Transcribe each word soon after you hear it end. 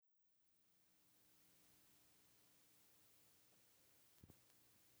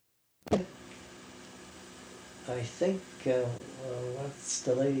I think, what's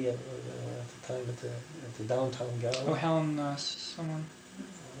the lady at the time at the downtown gallery? Oh, Helen, someone.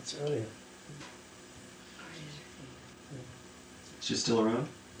 It's earlier. She's still around?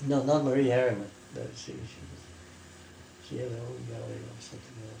 No, not Marie Harriman. She had her own gallery or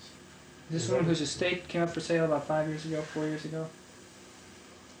something else. Is this woman whose estate came up for sale about 5 years ago, 4 years ago?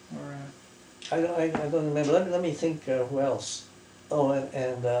 Or, I don't remember. Let me think who else. Oh,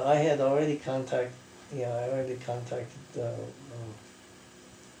 and I had already contacted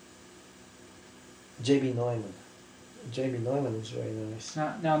J.B. Neumann. J.B. Neumann was very nice.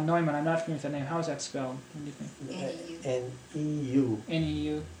 now Neumann, I'm not familiar with that name. How is that spelled? What do you think? N-E-U.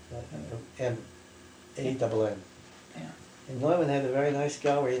 N-E-U. M-A-N-N. Yeah. And Neumann had a very nice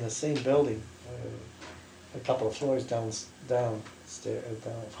gallery in the same building, a couple of floors farther down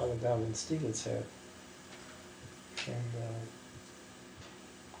than Stieglitz had. And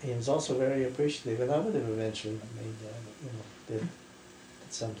he was also very appreciative, and I would have eventually did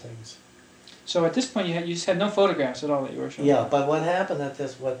some things. So at this point, you just had no photographs at all that you were showing? Yeah, but what happened at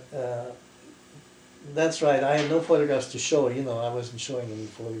this, that's right, I had no photographs to show, I wasn't showing any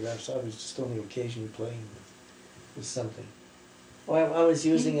photographs, I was just only occasionally playing with something. Well, I was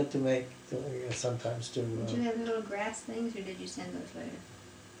using it to make, sometimes to... Did you have little grass things, or did you send those later?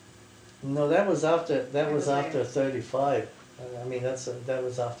 No, that was after 35. That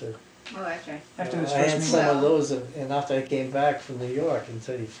was after... Oh, that's right. After this I had first some meeting. of those, and after I came back from New York in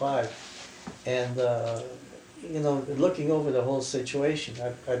 35, and looking over the whole situation,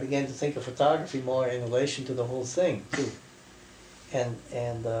 I began to think of photography more in relation to the whole thing too, and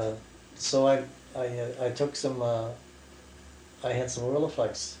so I took some. I had some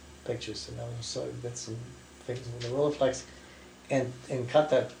Rolleiflex pictures, and I did some things with the Rolleiflex, and cut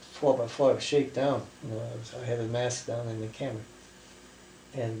that 4x4 shape down. I had it masked down in the camera,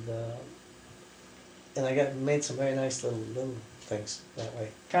 and I made some very nice little things that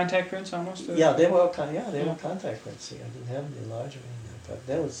way. Contact prints almost? Yeah, they were all contact prints. I didn't have them enlarged or anything like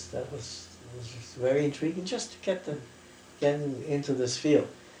that. That was very intriguing just to get into this field.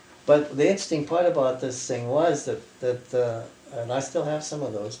 But the interesting part about this thing was that and I still have some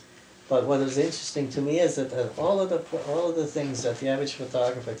of those. But what is interesting to me is that all of the things that the average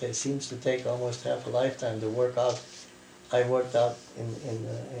photographer seems to take almost half a lifetime to work out, I worked out in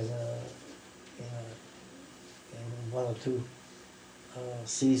 1 or 2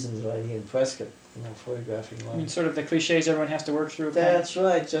 seasons right here in Prescott, photographing I line. mean, sort of the cliches everyone has to work through. That's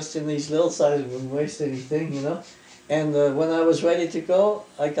right, just in these little sizes, wouldn't waste anything, And when I was ready to go,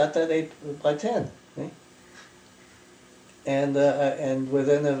 I got that 8x10. And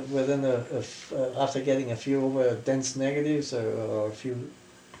after getting a few dense negatives or a few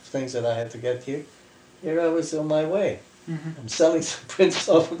things that I had to get here I was on my way. Mm-hmm. I'm selling some prints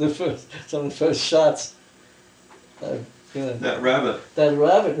off of some of the first shots. That rabbit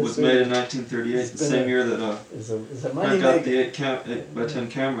was made in 1938, the same year that is a I money got maker. the 8x10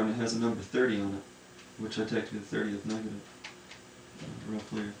 camera, and it has a number 30 on it, which I take to be the 30th negative,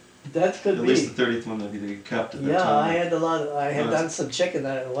 roughly. That could At be. least the 30th one that they kept at that Yeah, time. I had done some chicken.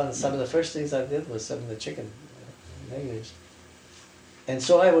 Some of the first things I did was some of the chicken negatives. And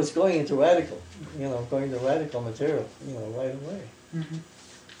so I was going into radical material, right away. Mm-hmm.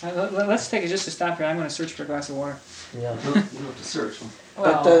 Let's take just a stop here. I'm going to search for a glass of water. Yeah. You don't have to search.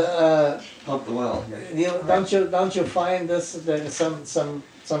 Well, But, pump the well here. Don't you find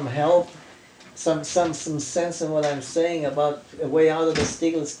some help, some sense in what I'm saying about a way out of the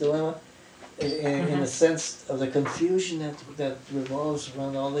Stieglitz dilemma, in the sense of the confusion that revolves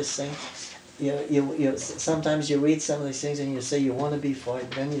around all these things. You sometimes you read some of these things and you say you want to be for it,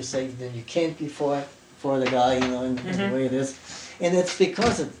 then you say then you can't be for the guy, in the way it is, and it's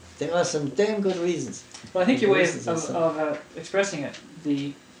because there are some damn good reasons. Well, I think your way of expressing it,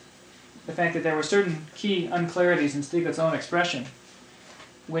 the fact that there were certain key unclarities in Stieglitz's own expression,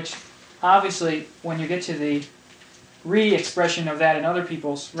 which obviously, when you get to the re-expression of that in other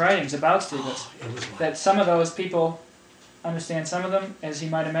people's writings about Stieglitz, that some of those people understand some of them as he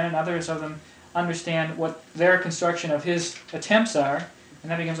might have meant, and others of them understand what their construction of his attempts are,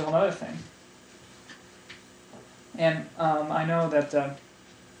 and that becomes a whole other thing. And I know that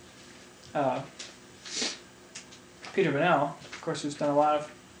Peter Bunnell, of course, who's done a lot of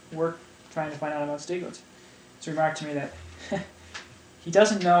work trying to find out about Stieglitz, has remarked to me that he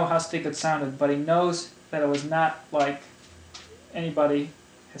doesn't know how Stieglitz sounded, but he knows that it was not like anybody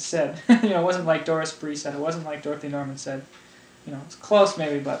has said. It wasn't like Doris Bree said. It wasn't like Dorothy Norman said. It's close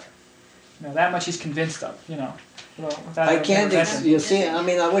maybe, but that much he's convinced of. I can't. You see,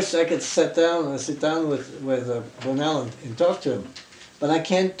 I wish I could sit down with Bunnell and talk to him, but I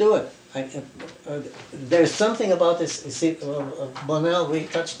can't do it there's something about this. You see, Bonnell, we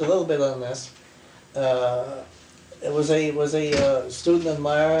touched a little bit on this. It was a student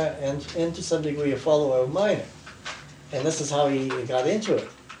admirer and to some degree a follower of Miner, and this is how he got into it.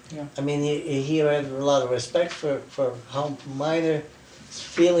 Yeah. I mean, he had a lot of respect for how Miner's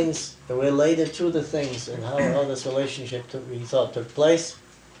feelings related to the things and how this relationship he thought took place.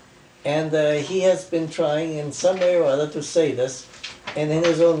 And he has been trying in some way or other to say this, and in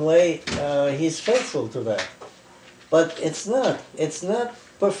his own way, he's faithful to that. But it's not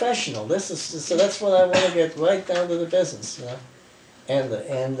professional. So that's what I want to get right down to the business, you know. And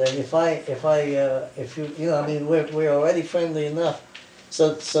if you I mean, we're already friendly enough,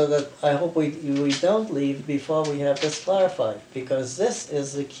 so that I hope we don't leave before we have this clarified, because this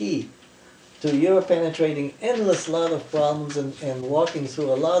is the key to your penetrating endless lot of problems and walking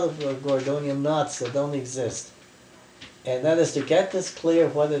through a lot of Gordonian knots that don't exist. And that is to get this clear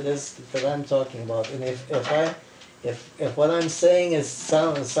what it is that I'm talking about. And if what I'm saying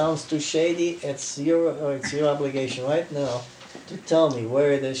sounds too shady, it's your obligation right now to tell me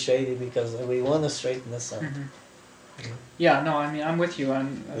where it is shady, because we want to straighten this out. Mm-hmm. Yeah, no, I mean, I'm with you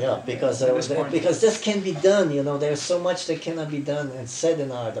on because this point. because this can be done, you know. There's so much that cannot be done and said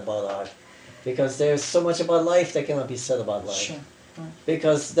in art about art, because there's so much about life that cannot be said about life. Sure. Right.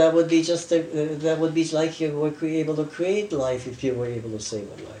 Because that would be that would be like you were able to create life if you were able to say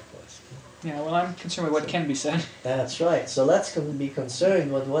what life was. Yeah, well, I'm concerned with what can be said. That's right. So let's be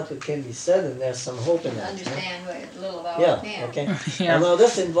concerned with what can be said, and there's some hope in that. Understand what a little about Yeah. what can. Okay. Yeah. Well, now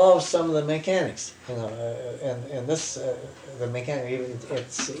this involves some of the mechanics, you know, and this the mechanic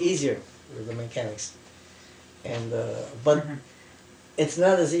it's easier with the mechanics, and but. Mhm. It's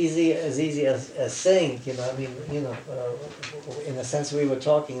not as easy as saying, you know. I mean, you know, in a sense, we were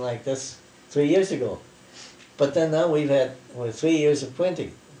talking like this 3 years ago, but then now we're 3 years of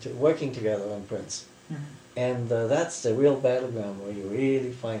printing, working together on prints, Mhm. and that's the real battleground where you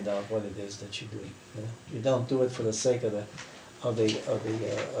really find out what it is that you're doing. You know, you don't do it for the sake of the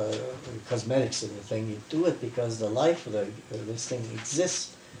cosmetics of the thing. You do it because the life of this thing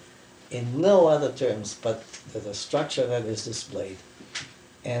exists in no other terms but the structure that is displayed.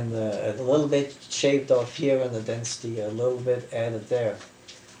 And a little bit shaved off here and the density, a little bit added there.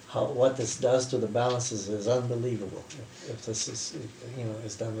 What this does to the balances is unbelievable. If this is, you know,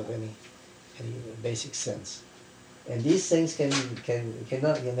 is done with any basic sense. And these things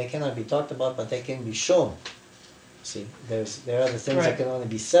cannot be talked about, but they can be shown. See, there are the things Right. that can only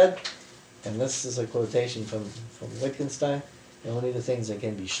be said, and this is a quotation from Wittgenstein. Only the things that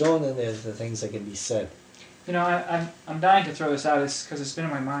can be shown, and there's the things that can be said. You know, I'm dying to throw this out because it's been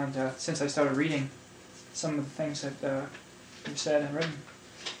in my mind since I started reading some of the things that you've said and written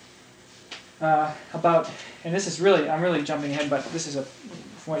about. And this is really, I'm really jumping ahead, but this is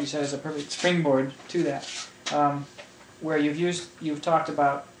from what you said is a perfect springboard to that, where you've talked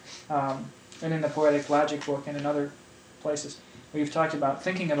about, and in the Poetic Logic book and in other places, where you've talked about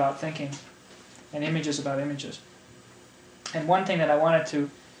thinking, and images about images. And one thing that I wanted to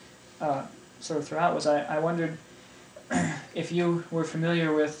sort of throw out was I wondered if you were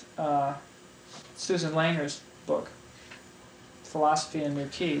familiar with Susan Langer's book, Philosophy in New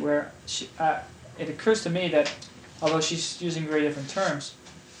Key, where it occurs to me that, although she's using very different terms,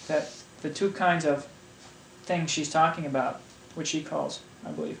 that the two kinds of things she's talking about, which she calls,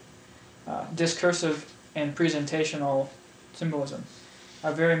 I believe, discursive and presentational symbolism,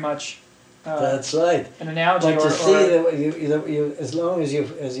 are very much That's right. an analogy. But you as long as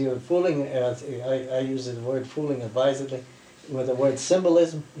you're fooling, I use the word fooling advisedly, with the word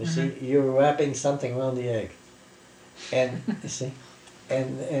symbolism. You see, you're wrapping something around the egg, and you see,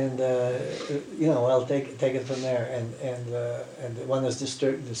 and you know, I'll take it from there. And one is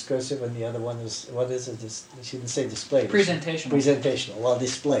discursive, and the other one is, what is it? She didn't say display. Presentational. Presentational. Well,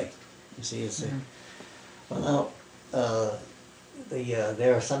 display. You see, it's well now.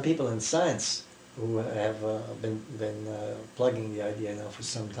 There are some people in science who have been plugging the idea now for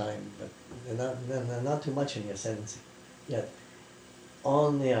some time, but they're not too much in the ascendancy yet.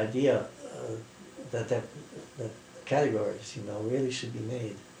 On the idea that categories, you know, really should be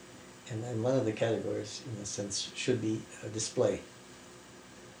made, and one of the categories, in a sense, should be a display.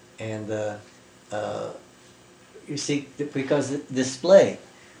 And you see, because display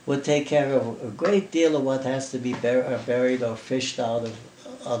would take care of a great deal of what has to be buried or fished out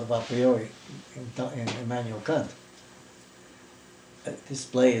of a priori in Immanuel Kant.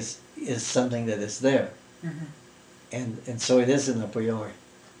 Display is something that is there, and so it is an a priori.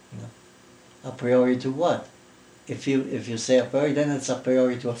 You know, a priori to what? If you say a priori, then it's a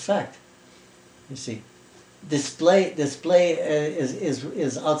priori to a fact. You see, display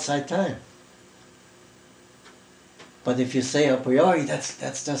is outside time. But if you say a priori, that's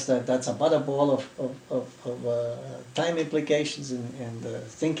just that's a butterball of time implications and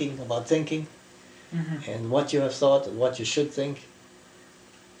thinking about thinking, and what you have thought and what you should think.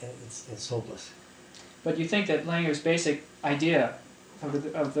 It's hopeless. But you think that Langer's basic idea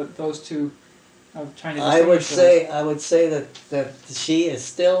of those two, of trying to I would distinguish say that she is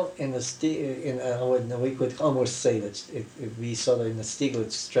still in the we could almost say that it be sort of in the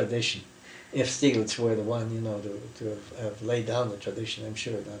Stieglitz tradition. If Stieglitz were the one, to have laid down the tradition, I'm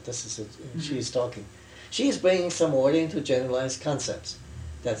sure that this is she is talking. She is bringing some order into generalized concepts.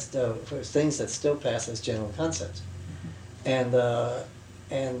 That's for things that still pass as general concepts, and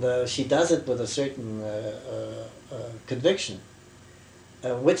she does it with a certain conviction,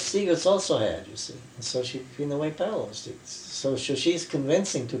 which Stieglitz also had, you see. And so she, in a way, parallels Stieglitz. So she's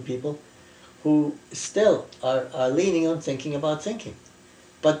convincing to people who still are leaning on thinking about thinking.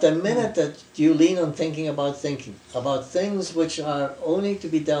 But the minute that you lean on thinking about things which are only to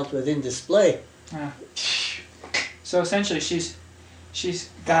be dealt with in display. So essentially she's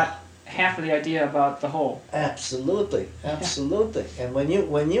got half of the idea about the whole. Absolutely. And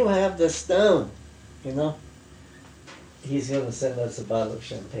when you have this down, he's going to send us a bottle of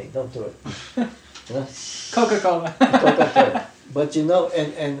champagne. Don't do it. Coca-Cola. Coca-Cola. But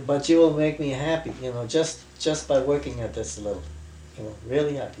but you will make me happy, just by working at this a little.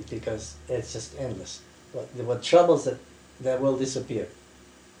 Really happy, because it's just endless. What troubles that will disappear.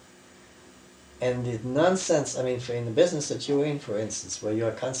 And the nonsense, in the business that you're in, for instance, where you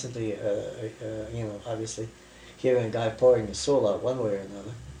are constantly, obviously, hearing a guy pouring his soul out one way or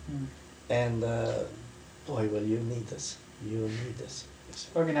another, and boy, will you need this. You need this.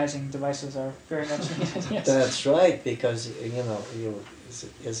 Organizing devices are very much needed. Yes. That's right, because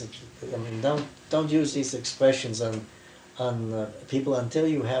don't use these expressions on people until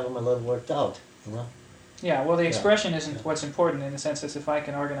you have them a little worked out, Yeah, well, the expression isn't what's important, in the sense as if I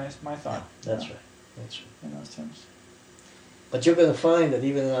can organize my thought. That's right. In those terms. But you're going to find that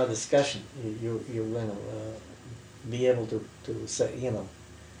even in our discussion, you're going to be able to say,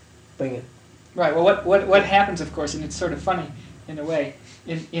 bring it. Right. Well, what happens, of course, and it's sort of funny in a way,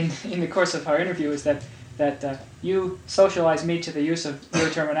 in the course of our interview, is that you socialize me to the use of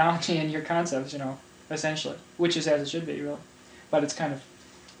your terminology and your concepts, essentially, which is as it should be, really. But it's kind of,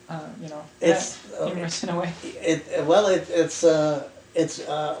 it's humorous in a way.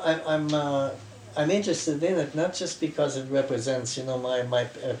 I'm interested in it not just because it represents, my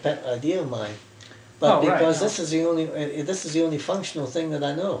pet idea of mine, but because this is the only functional thing that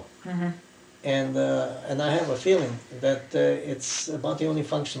I know. Mm-hmm. And I have a feeling that it's about the only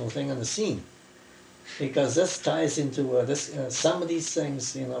functional thing on the scene, because this ties into some of these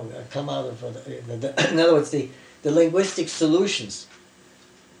things come out of in other words, the linguistic solutions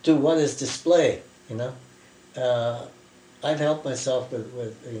to what is display. I've helped myself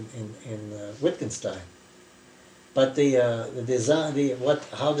with in Wittgenstein, but the design,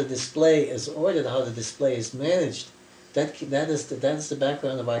 how the display is ordered, how the display is managed. That is the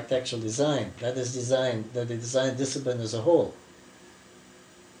background of architectural design. That is the design discipline as a whole.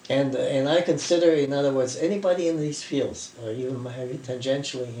 And I consider, in other words, anybody in these fields, or even maybe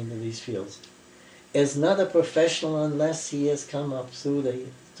tangentially into these fields, is not a professional unless he has come up through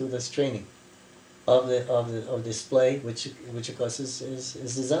this training of display, which of course is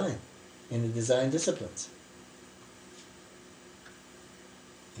design, in the design disciplines.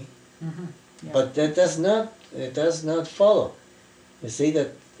 Mm-hmm. Yeah. But it does not follow. You see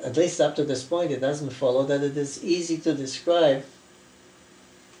that, at least up to this point, it doesn't follow that it is easy to describe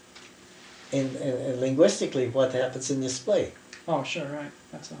in linguistically what happens in display. Oh, sure, right.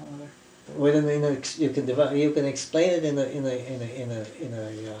 That's a whole other. You can explain it in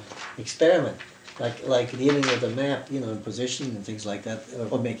a experiment, like dealing with a map, and positioning and things like that,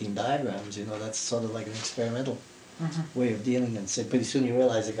 or making diagrams. That's sort of like an experimental way of dealing, and so pretty soon you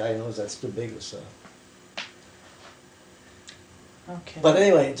realize the guy knows that's too big or so. Okay. But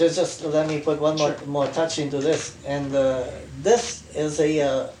anyway, just let me put one more touch into this, and this is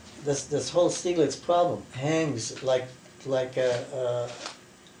this whole Stieglitz problem hangs like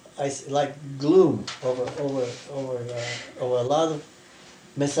gloom over a lot of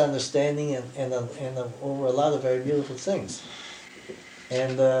misunderstanding and over a lot of very beautiful things,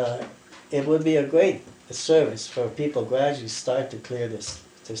 and it would be a great service for people gradually start to clear this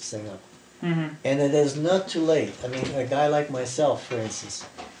thing up. Mm-hmm. And it is not too late. A guy like myself, for instance,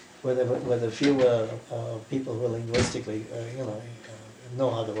 with a few people who linguistically, know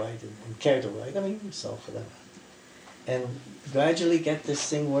how to write and care to write. Yourself for that. And gradually get this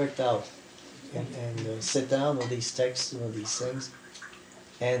thing worked out. and sit down with these texts, with these things,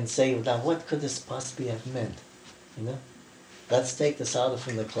 and say, now what could this possibly have meant? You know, let's take this out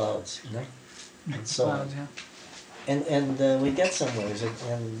from the clouds. You know, and so on. Clouds, yeah. And we get somewhere.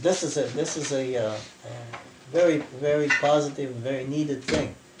 And this is a very, very positive and very needed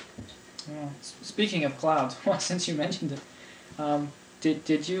thing. Yeah. Speaking of clouds, well, since you mentioned it,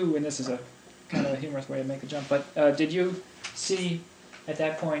 did you? And this is a kind of a humorous way to make a jump, but did you see at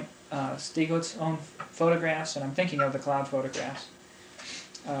that point Stieglitz's own photographs? And I'm thinking of the cloud photographs,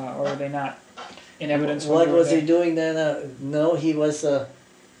 or were they not in evidence? when What you were was he there? doing then? No, he was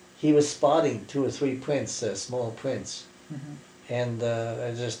spotting 2 or 3 prints, small prints, Mhm. and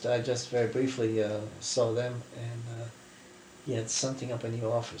I just very briefly saw them, and he had something up in the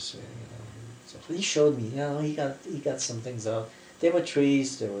office. You know, so he showed me. You know, he got some things out. There were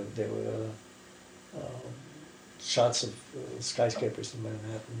trees. There were shots of skyscrapers in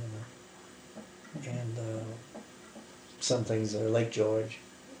Manhattan. You know, and some things Lake George.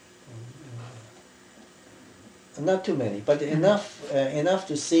 Not too many, but enough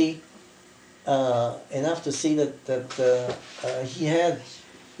to see that he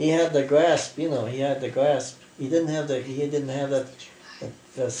had the grasp. You know, he had the grasp. He didn't have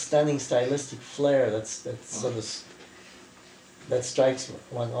that stunning stylistic flair that's sort of that strikes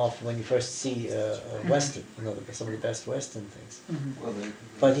one off when you first see Western. You know, some of the best Western things. Mhm. Well,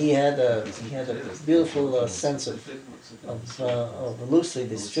 But he had a beautiful sense of loosely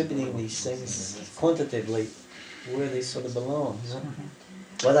distributing these things quantitatively where they sort of belong. You know?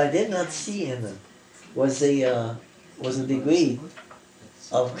 What I did not see in them was a degree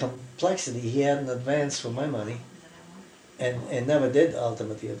of complexity. He hadn't advanced for my money, and never did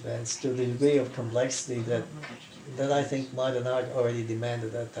ultimately advance to the degree of complexity that I think modern art already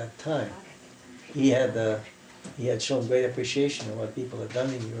demanded at that time. He had shown great appreciation of what people had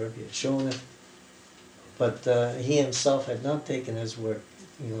done in Europe. He had shown it, but he himself had not taken his work,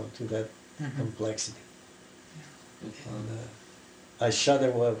 you know, to that complexity. And I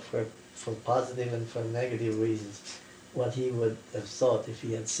shudder for positive and for negative reasons what he would have thought if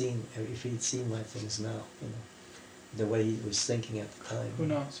he'd seen my things now, you know, the way he was thinking at the time. Who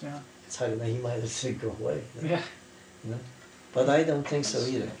knows? Yeah. It's hard to know. He might have said go away. You know? Yeah. You know? But I don't think so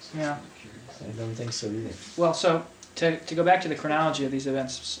either. Yeah. I don't think so either. Well, so to go back to the chronology of these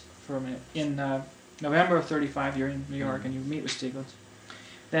events for a minute, in November of '35, you're in New York and you meet with Stieglitz.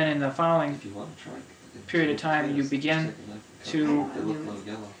 Then in the following if you want to try, period of time, you begin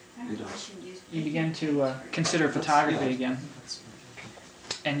to consider photography again,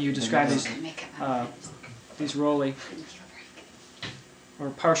 and you describe these Rowley or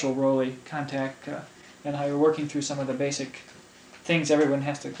partial Rowley contact, and how you're working through some of the basic things everyone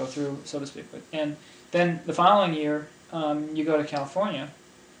has to go through, so to speak. And then the following year, you go to California,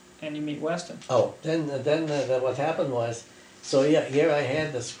 and you meet Weston. Oh, then what happened was, so yeah, here I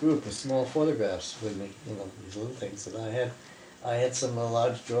had this group of small photographs with me, you know, these little things that I had. I had some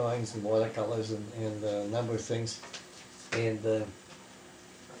large drawings and watercolors and a number of things, and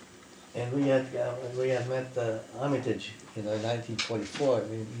we had met Armitage in 1944. I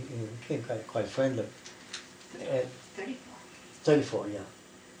mean, we became quite friendly. And 34, yeah.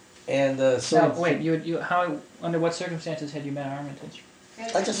 And so. Now, wait, how, under what circumstances had you met Armitage?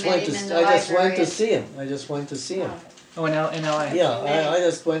 I just went to see him. I just went to see him. Oh, in L.A. Yeah, I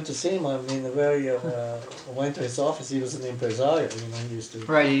just went to see him. I mean, went to his office. He was an impresario, you know, he used to...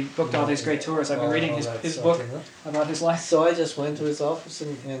 Right, he booked all these great tours. I've been reading his stuff, book you know? about his life. So I just went to his office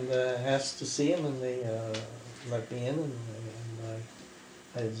and asked to see him, and they let me in, and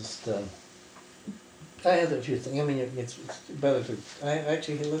I just... I had a few things. I mean, it's better to... I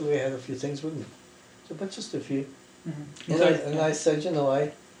actually literally had a few things with me, but just a few. Mm-hmm. And I said, you know,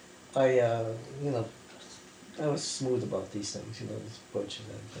 I was smooth about these things, you know, this approach and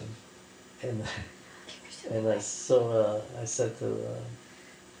everything. And I said to,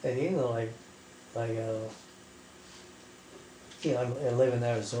 and you know, I live in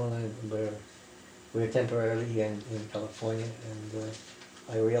Arizona, and we're temporarily in California, and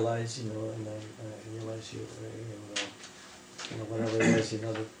I realize, you know, and I realize whatever it is, you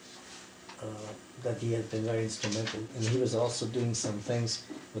know, that he had been very instrumental, and he was also doing some things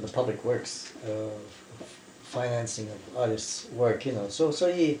with the public works, financing of artists' work, you know. So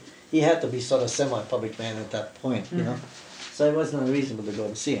he had to be sort of semi-public man at that point, you know. So it wasn't unreasonable to go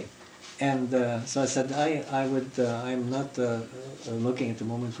and see him. And so I said, I'm not looking at the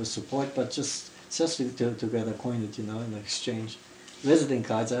moment for support, but just to get acquainted, you know, and exchange visiting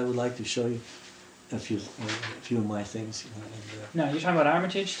cards. I would like to show you a few of my things, you know. And, No, you're talking about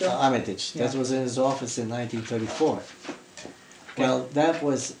Armitage still? Armitage. Yeah. That was in his office in 1934. Well, that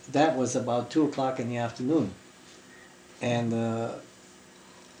was about 2 o'clock in the afternoon, and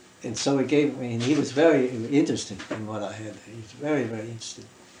so he gave me, and he was very interested in what I had. He was very, very interested.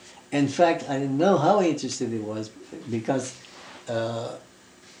 In fact, I didn't know how interested he was because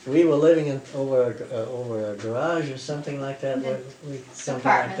we were living in over a garage or something like that,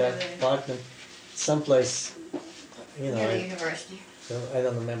 something like that, apartment, someplace, Near the university. I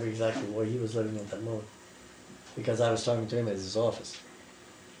don't remember exactly where he was living at that moment, because I was talking to him at his office.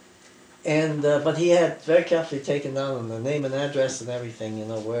 And but he had very carefully taken down the name and address and everything,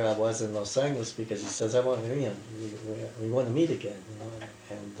 where I was in Los Angeles, because he says, I want, we want to meet again,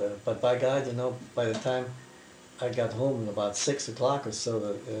 And but by God, by the time I got home at about 6 o'clock or so,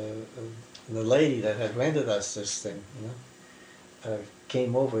 the lady that had rented us this thing,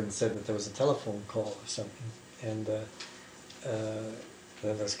 came over and said that there was a telephone call or something, and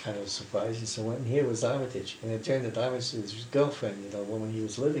that was kind of surprising. So went, and here was Armitage, and it turned out Armitage's girlfriend, the woman he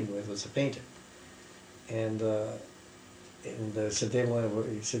was living with, was a painter, and said they want to.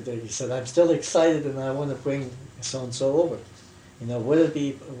 He said, I'm still excited, and I want to bring so and so over. Would it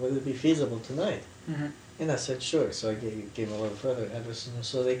be feasible tonight? Mm-hmm. And I said, sure. So I gave him a little further address,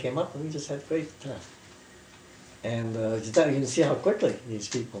 so they came up, and we just had a great time. And you can see how quickly these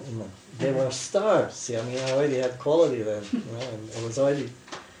people, they were stars. See, I already had quality then, and it was already,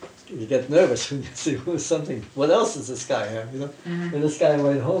 you get nervous when you see something, what else does this guy have, Mm-hmm. When this guy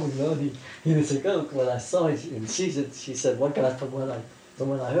went home, he said, oh, when I saw it, and she said, what God, from what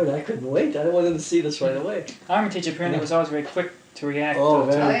I heard, I couldn't wait. I wanted to see this right away. Armitage apparently was always very quick to react. Oh,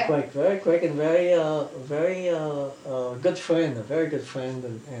 to- very quick, and very good friend, a very good friend,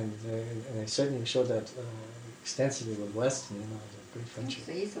 and I certainly showed that extensively with Weston, it was a great friendship.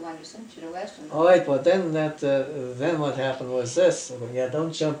 So he's the one who sent you to Western. All right, but then what happened was this. Yeah,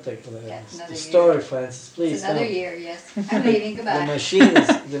 don't jump the another story, year. Francis, please. It's another don't. year, yes. I'm leaving, The goodbye.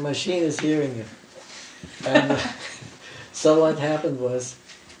 machine is hearing you. And so what happened was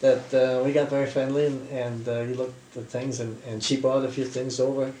that we got very friendly, and he looked at things, and she brought a few things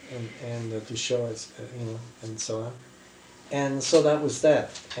over, and to show us, and so on. And so that was that.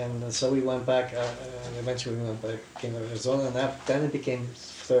 And so we went back, and eventually we went back, came to Arizona, and then it became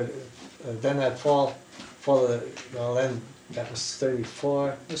then that fall, then that was 34.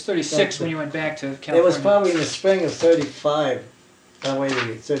 It was 36 when you went back to California. It was probably in the spring of 35. No, wait a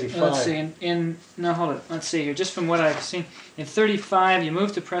minute, 35. Let's see, no, hold it. Let's see here. Just from what I've seen, in 35 you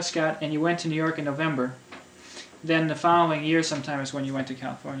moved to Prescott and you went to New York in November. Then the following year sometime is when you went to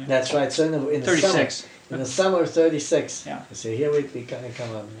California. That's right. So in the 36. summer, in the summer of 36. Yeah. So here we kind of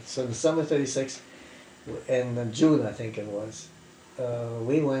come up. So in the summer of 36, in June I think it was,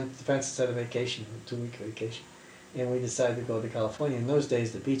 we went. Francis had a vacation, a 2-week vacation, and we decided to go to California. In those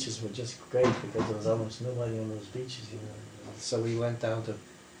days, the beaches were just great because there was almost nobody on those beaches, So we went down to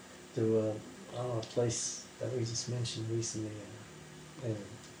a place that we just mentioned recently, and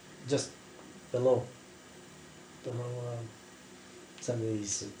just below some of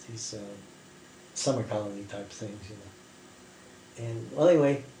these summer colony type things, And well,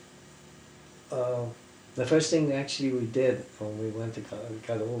 anyway, the first thing actually we did when we went to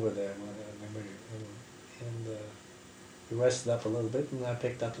got over there, I remember, and we rested up a little bit, and I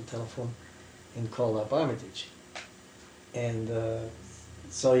picked up the telephone and called up Armitage, and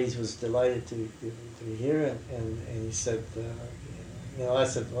so he was delighted to hear, and he said, I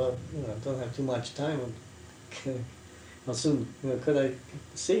said, well, I don't have too much time. How soon, could I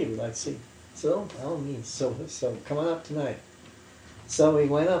see you? Would I see? So, by all means. So come on up tonight. So we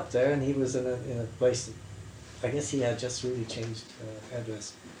went up there, and he was in a place that, I guess he had just really changed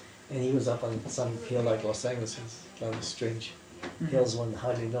address, and he was up on some hill like Los Angeles. It's kind of strange hills one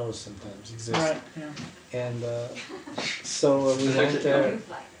hardly knows sometimes exist. Right. Yeah. And so we went there,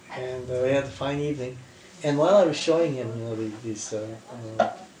 and we had a fine evening. And while I was showing him, these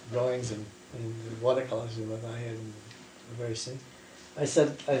drawings and watercolors and what I had in the various things, I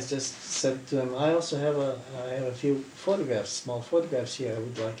just said to him, I also have a few photographs, small photographs here I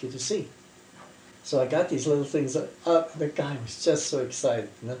would like you to see. So I got these little things up, the guy was just so excited,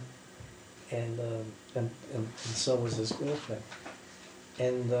 and so was his girlfriend.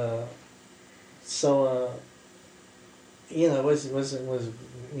 And so it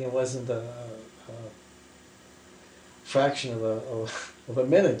wasn't a fraction of a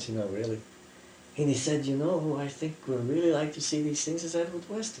minute, really. And he said, who I think would really like to see these things is Edward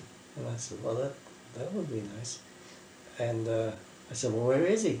Weston. And I said, well, that would be nice. And I said, well, where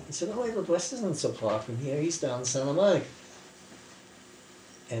is he? He said, oh, Edward Weston isn't so far from here. He's down in Santa Monica.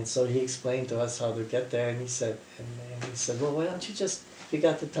 And so he explained to us how to get there, and he said, well, why don't you just, if you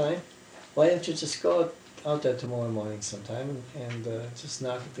got the time, why don't you just go out there tomorrow morning sometime and just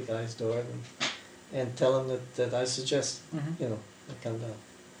knock at the guy's door and tell him that I suggest, Mhm. you know, I come down.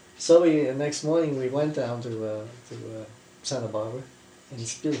 So we next morning we went down to Santa Barbara in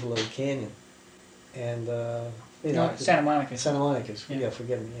this beautiful little canyon, and we No, knocked at- Santa Monica. Santa Monica. Yeah. Yeah,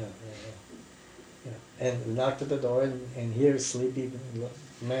 forgive me. Yeah. And we knocked at the door, and here, sleepy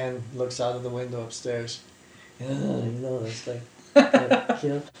man looks out of the window upstairs. Yeah, you know, it's like, you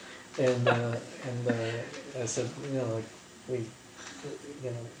know, and I said, you know, like we,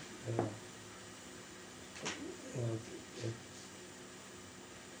 you know,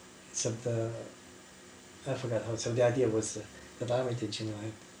 except I forgot how. So the idea was that Armitage, you know,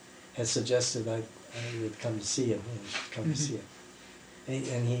 had suggested I would come to see him. You know, come to see him.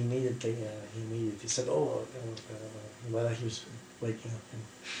 And he immediately said, oh, while he was waking up, and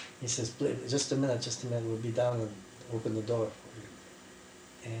he says, "Please, just a minute, we'll be down and open the door for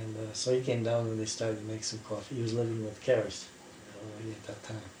you." And so he came down and they started to make some coffee. He was living with Karis already at that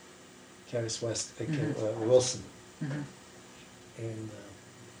time, Karis West, Wilson. Mhm. And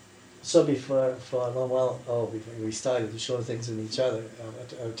so before we started to show things in each other,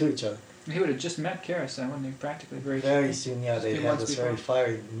 to each other. He would have just met Karis, then, wouldn't he? Practically Very soon, yeah, they few had months this before. very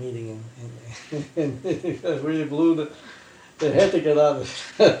fiery meeting, and it really blew they had to get out of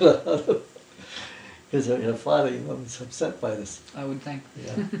because her father, you know, was upset by this. I would think.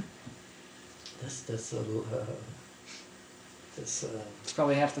 Yeah, this little this. It's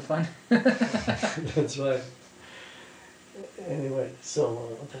probably half the fun. That's right. Anyway, so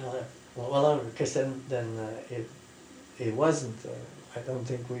what the hell happened? Well, because then it wasn't. I don't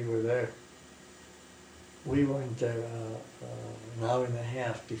think we were there. We weren't there an hour and a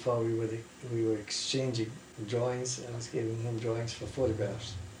half before we were exchanging drawings. I was giving him drawings for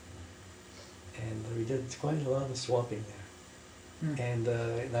photographs, and we did quite a lot of swapping there. Mm.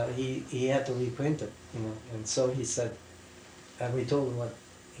 And now he had to reprint it, you know, and so he said, and we told him what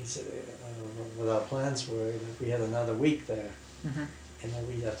he said, what our plans were, that we had another week there, Mhm. and then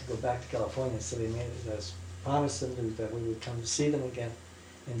we'd have to go back to California. So they made us promise them that we would come to see them again,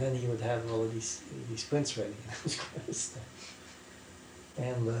 and then he would have all of these prints ready. It was quite a stuff.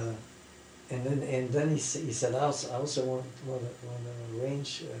 And then he said, I also want to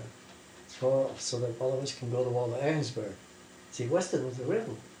arrange so that all of us can go to Walter Arensberg. See, Weston was a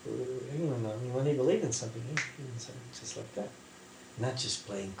real, you know, I mean, when he believed in something, he believed in something just like that. Not just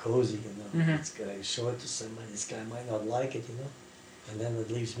playing cozy, you know. Mhm. This guy show it to somebody. This guy might not like it, you know, and then it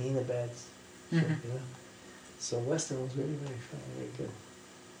leaves me in a bad, Mhm. you know. So Weston was really very fun, very good.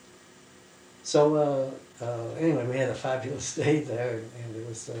 So anyway, we had a fabulous day there, and it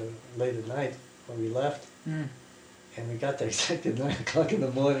was late at night when we left, Mm. and we got there exactly at 9 o'clock in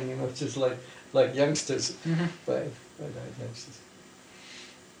the morning, you know, just like youngsters, Mhm. right youngsters.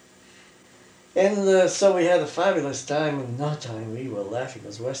 And so we had a fabulous time. In no time, we were laughing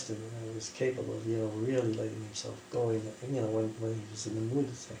because Weston, you know, was capable of, you know, really letting himself go in, you know, when he was in the mood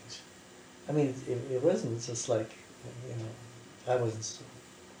of things. I mean, it wasn't just like, you know, I wasn't so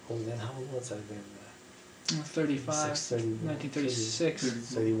old then. How old was I then? 35, 31, 1936,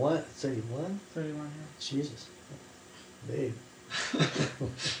 31? 31? 31, yeah. Jesus. Babe.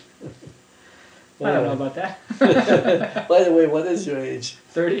 I don't know about that. By the way, what is your age?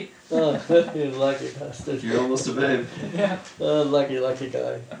 30? Oh, you're lucky bastard. You're almost a babe. Yeah. Oh, lucky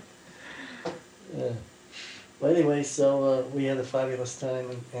guy. Yeah. Well, anyway, so we had a fabulous time,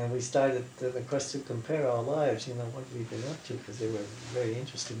 and we started the quest to compare our lives, you know, what we've been up to, because they were very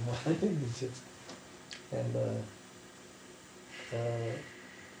interesting lives. And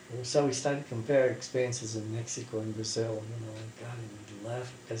so we started to compare experiences in Mexico and Brazil, you know, and God, and we'd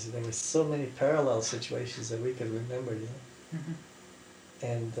laugh because there were so many parallel situations that we could remember, you know. Mhm.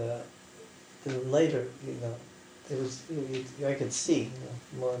 And then later, you know, I could see,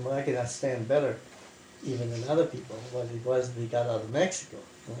 you know, more I could understand better, even than other people, what it was that he got out of Mexico.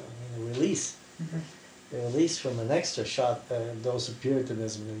 You know, I mean, the release from an extra shot dose of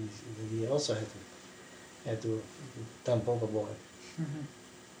Puritanism that he also had to dump overboard. Mhm.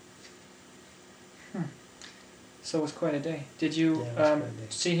 So it was quite a day. Did you Yeah, it was quite a day.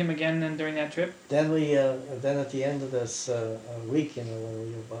 see him again then during that trip? Then then at the end of this week, you know, when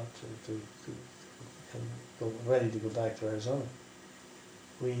we were about to go ready to go back to Arizona,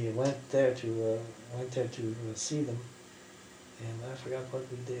 we went there to see them, and I forgot what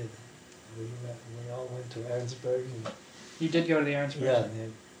we did. We all went to Arensberg, and You did go to the Arensberg. yeah,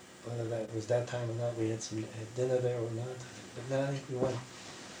 and whether that was that time or not, we had dinner there or not. But no, I think we went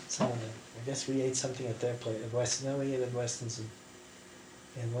somewhere. I guess we ate something at their place at Weston. No, we ate at Weston's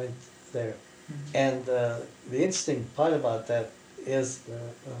and went there. Mhm. And the interesting part about that is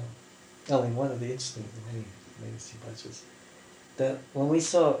well, in one of the interesting legacy budgets, that when we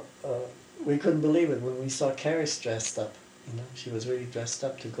saw, we couldn't believe it when we saw Caris dressed up. You know, she was really dressed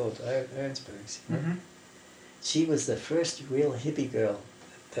up to go to Aaronspurgs. You know? Mm-hmm. She was the first real hippie girl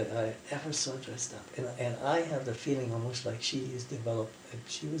that I ever saw dressed up, and I have the feeling almost like she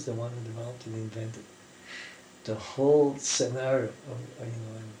she was the one who developed and invented the whole scenario of,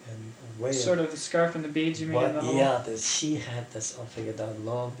 and way Sort of the scarf and the beads, you mean? but And the whole... yeah, that she had this all figured out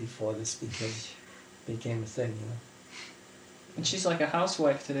long before this became a thing, you know. And she's like a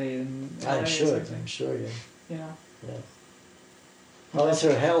housewife today in LA I'm or sure, something. yeah. You know. Yeah. How is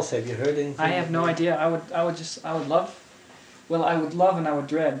her health? Have you heard anything? I have no idea. I would love, well, I would love and I would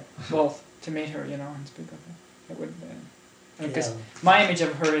dread both to meet her, you know, and speak with her. It would, because Yeah. my image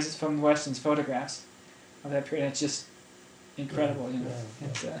of her is from Weston's photographs of that period. It's just incredible, you know. Yeah.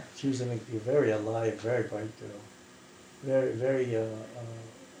 It's, She was a very alive, very bright girl. Very,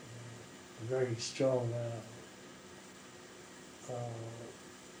 very strong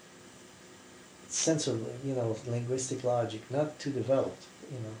sense of, you know, linguistic logic, not too developed,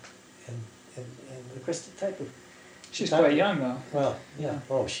 you know, and of course the type of... she's type quite of- young though. Well, yeah. Yeah.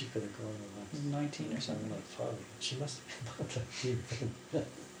 Oh, she could have grown a lot. 19 or something. Not probably. She must have been about 19.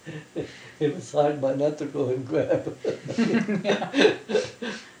 It was hard not to go and grab. Yeah.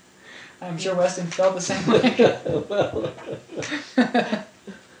 I'm sure Weston felt the same way.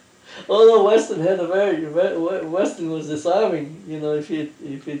 Well, although Weston had Weston was disarming, you know, if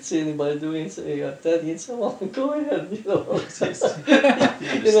he'd see anybody doing something like that, he'd say, well, go ahead, you know.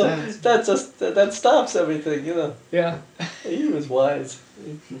 You know, that stops everything, you know. Yeah. He was wise.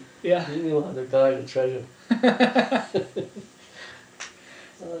 Yeah. He knew how to guard the treasure.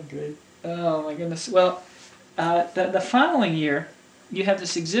 Oh, great. Oh my goodness. Well, the following year, you have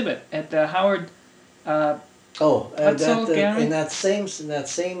this exhibit at the Howard. Hudson Gallery? In that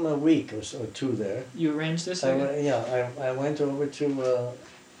same week or two there, You arranged this. I went over to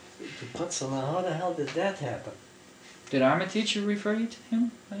Putzel. Now, how the hell did that happen? Did Arma teacher refer you to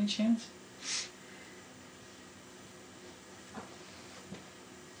him by any chance?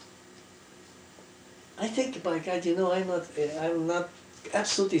 I think, by God, you know, I'm not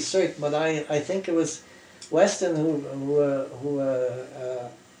absolutely certain, but I think it was Weston who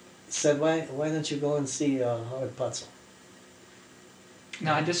said, why don't you go and see Howard Putzel?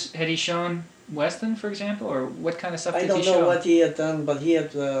 Now, had he shown Weston, for example, or what kind of stuff I did don't he know show? what he had done, but he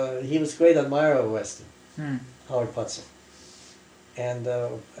was a great admirer of Weston, Hmm. Howard Putzel. And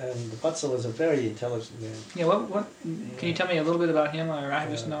Putzel was a very intelligent man. Yeah. What? Can you tell me a little bit about him, or I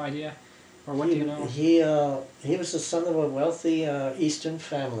have just no idea, or what do you know? He was the son of a wealthy Eastern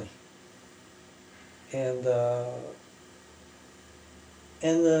family, and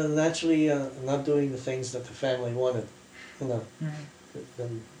naturally not doing the things that the family wanted, you know,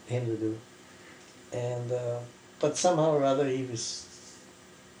 them him to do. And but somehow or other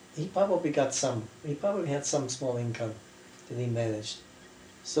he probably had some small income that he managed,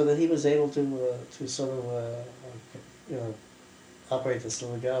 so that he was able to sort of you know, operate this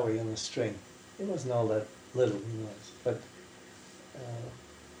little gallery on a string. It wasn't all that little, you know, but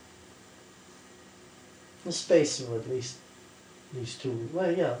the space of at least these two.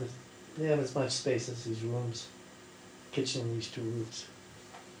 Well, yeah, they have as much space as these rooms, kitchen and these two rooms,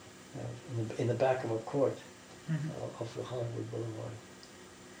 in the back of a court of the Hollywood Boulevard.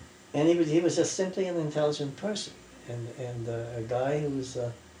 And he was just simply an intelligent person, and a guy who was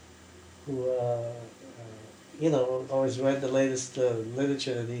you know, always read the latest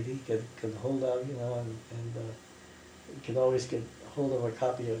literature that he could hold out, you know, and could always get hold of a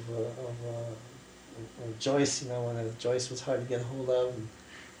copy of Joyce, you know, when Joyce was hard to get hold of,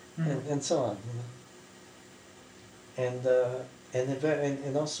 and so on, you know.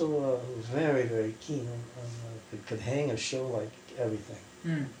 And also very, very keen on could hang a show like everything.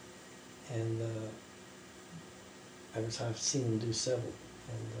 And I've seen him do several,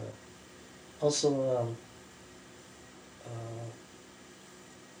 and also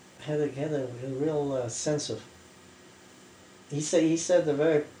had a real sense of. He said a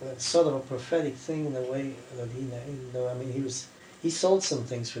very sort of a prophetic thing in the way that he, you know, I mean, he sold some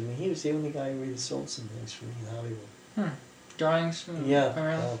things for me. He was the only guy who really sold some things for me in Hollywood. Drawings,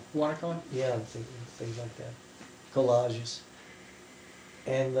 yeah, watercolor. Yeah, things like that, collages.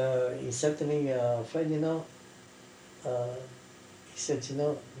 And he said to me, Fred, you know, he said, you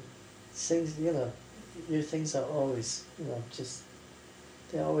know, things, you know, your things are always, you know, just,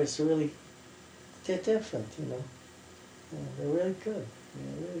 they're always really, they're different, you know. They're really good.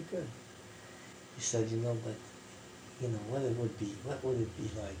 They're really good. He said, you know, but, you know, what would it be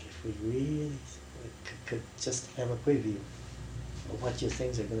like if we really could just have a preview of what your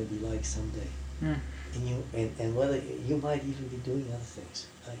things are going to be like someday. Mm. And whether you might even be doing other things.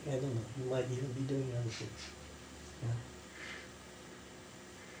 I don't know. You might even be doing other things. Yeah.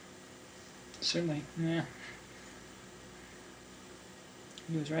 Certainly, yeah.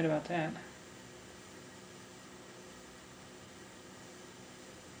 He was right about that.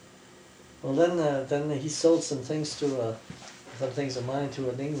 Well, then he sold some things of mine to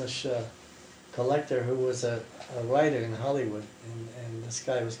an English collector who was a writer in Hollywood, and this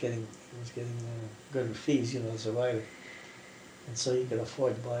guy was getting good fees, as a writer, and so he could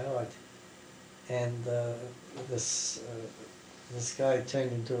afford to buy art. And this guy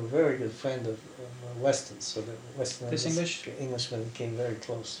turned into a very good friend of Weston, so that Weston and This Englishman became very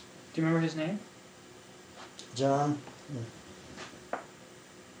close. Do you remember his name? John.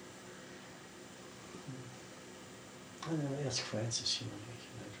 I don't know, ask Francis, she might remember.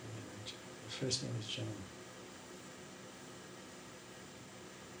 His first name is John.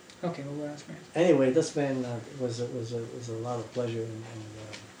 Okay, well, we'll ask Francis. Anyway, this man was a lot of pleasure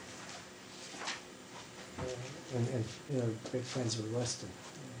and big friends with Weston.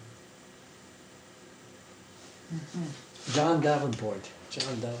 Mm-hmm. John Davenport.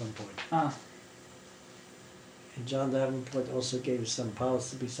 Ah, And John Davenport also gave some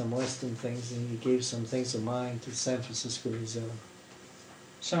possibly some Western things, and he gave some things of mine to San Francisco Museum.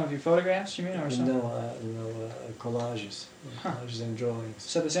 some of your photographs, you mean, or some? Collages, Huh. collages and drawings.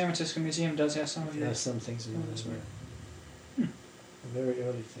 So the San Francisco Museum does have some of Yeah, yours. some things of Oh, mine that's as well. weird. Very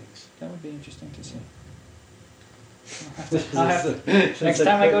early things. That would be interesting to see. I'll have to- next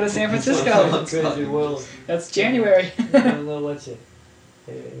time I go to San Francisco. Crazy world. That's January. I don't know what's it.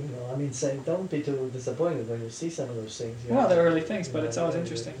 Say, don't be too disappointed when you see some of those things. Well, they're early things, but it's always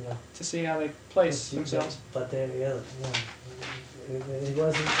interesting You know, to see how they place themselves. But it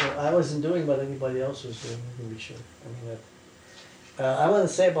wasn't. I wasn't doing what anybody else was doing. You can be sure. I want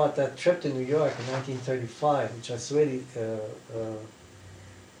to say about that trip to New York in 1935, which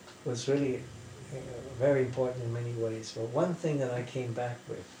was really very important in many ways. But one thing that I came back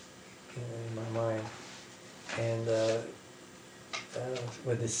with in my mind, and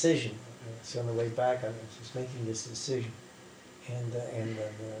with decision. So on the way back, I was making this decision, and the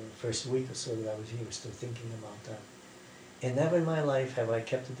first week or so that I was here, I was still thinking about that. And never in my life have I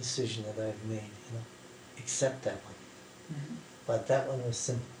kept a decision that I've made, except that one. Mm-hmm. But that one was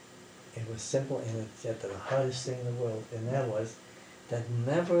simple. It was simple, and it's yet the hardest thing in the world, and that was that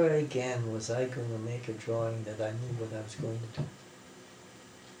never again was I going to make a drawing that I knew what I was going to do.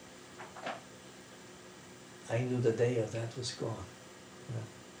 I knew the day of that was gone.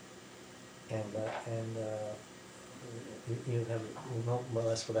 You know more or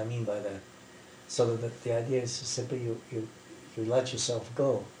less what I mean by that. So that the idea is simply you let yourself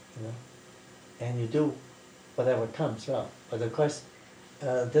go, and you do whatever comes out. But of course,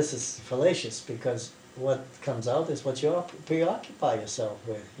 this is fallacious because what comes out is what you preoccupy yourself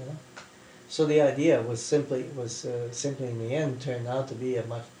with, So the idea was simply in the end turned out to be a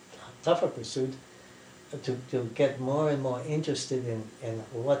much tougher pursuit. To get more and more interested in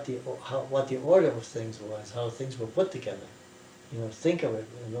what the order of things was, how things were put together, think of it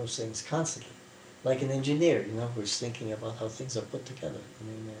in those things constantly, like an engineer, who's thinking about how things are put together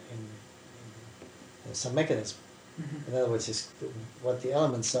in some mechanism. Mm-hmm. In other words, what the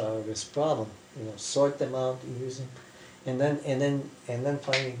elements are of this problem, sort them out, use them, and then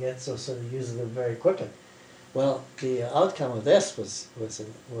finally get so to use them very quickly. Well, the outcome of this was a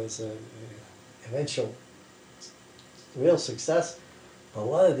eventual real success, but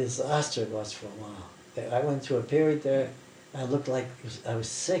what a disaster it was for a while. I went through a period there, I looked like I was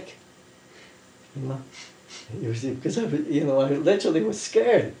sick, because I literally was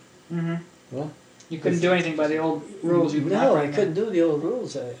scared. Mm-hmm. You couldn't do anything by the old rules you've been No, I operating couldn't on. do the old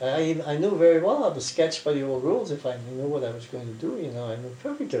rules. I knew very well how to sketch by the old rules if I knew what I was going to do. I knew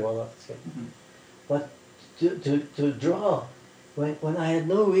perfectly well how to sketch. Mm-hmm. But to draw, when I had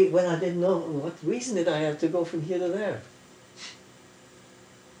when I didn't know what reason did I have to go from here to there.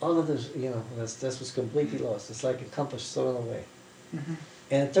 All of this, this was completely lost. It's like a compass thrown away. Mm-hmm.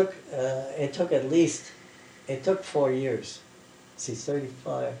 And it took 4 years. See,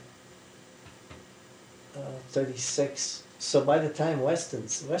 35, 36. So by the time Weston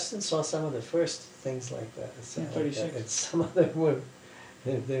saw some of the first things like that. Yeah, 36. And some of them were,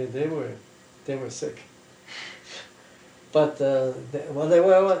 they were sick. But there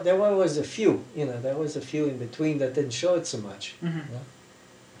was a few, there was a few in between that didn't show it so much. Mm-hmm.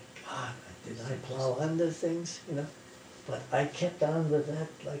 God, did I plow under things, But I kept on with that,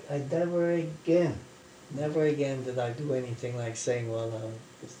 like I never again did I do anything like saying, well,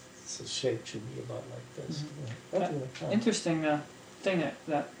 this shape should be about like this. Mm-hmm. Nothing like that. Interesting. thing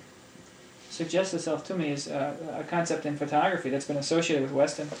that suggests itself to me is a concept in photography that's been associated with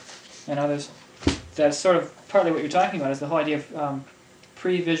Weston and others. That's sort of partly what you're talking about, is the whole idea of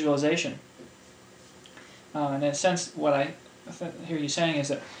pre-visualization. And in a sense, what I hear you saying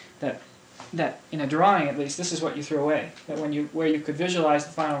is that in a drawing, at least, this is what you threw away. That where you could visualize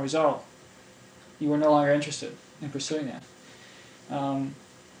the final result, you were no longer interested in pursuing that.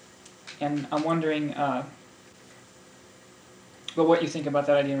 And I'm wondering, but what you think about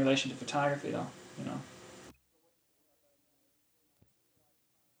that idea in relation to photography, though, you know.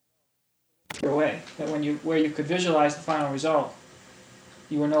 Away that where you could visualize the final result,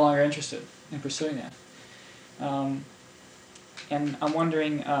 you were no longer interested in pursuing that. And I'm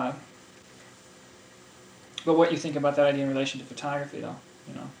wondering, but what you think about that idea in relation to photography, though,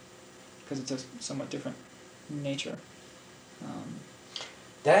 you know, because it's a somewhat different nature.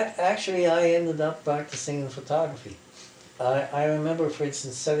 That actually, I ended up practicing in photography. I remember, for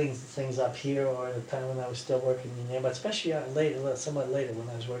instance, setting things up here, or at the time when I was still working in there, but especially later, somewhat later, when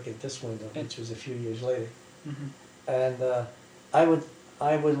I was working at this window, which was a few years later. Mm-hmm. And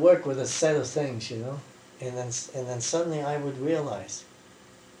I would work with a set of things, you know, and then suddenly I would realize,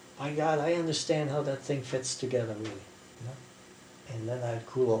 my God, I understand how that thing fits together, really, you know. And then I'd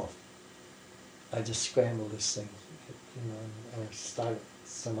cool off. I'd just scramble this thing, you know, or start it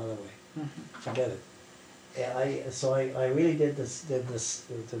some other way. Mm-hmm. Forget Forget it. Yeah, I really did this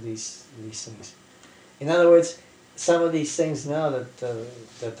to these things. In other words, some of these things now that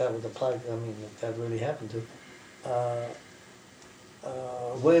would apply. I mean, that really happened to.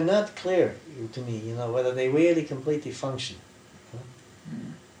 Were not clear to me. You know, whether they really completely function.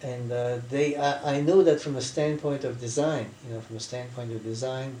 Mm-hmm. And I knew that from the standpoint of design. You know, from the standpoint of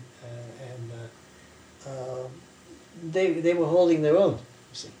design, they were holding their own.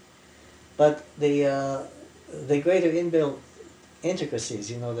 You see, but the greater inbuilt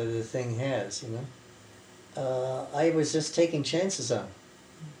intricacies, you know, that the thing has, you know, I was just taking chances on.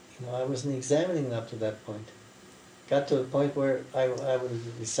 You know, I wasn't examining it up to that point. Got to a point where I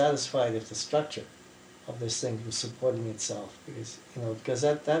would be satisfied if the structure of this thing was supporting itself, because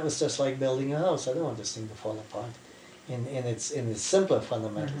that was just like building a house. I don't want this thing to fall apart in its simpler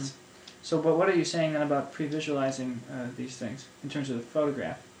fundamentals. Mm-hmm. So, but what are you saying then about pre-visualizing these things in terms of the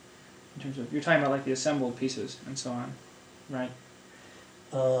photograph? In terms of, you're talking about like the assembled pieces and so on, right?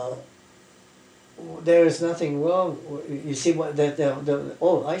 There is nothing wrong. You see what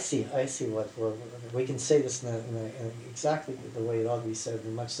oh, I see what we can say this in exactly the way it ought to be said,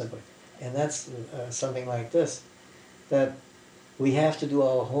 in much simpler, and that's something like this: that we have to do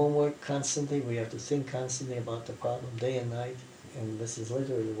our homework constantly. We have to think constantly about the problem day and night, and this is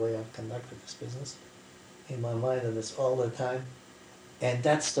literally the way I've conducted this business in my mind, and it's all the time. And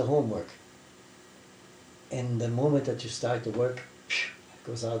that's the homework. And the moment that you start to work, it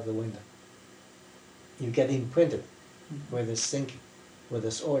goes out the window. You get imprinted with this thinking, with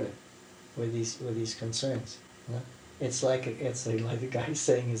this order, with these concerns. You know? It's like the guy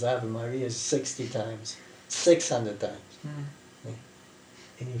saying his Ave Maria 60 times, 600 times. Mm.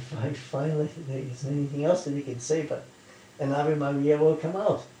 And you find finally there isn't anything else that you can say, but an Ave Maria will come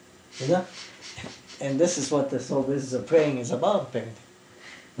out. You know? And this is what this whole business of praying is about, apparently.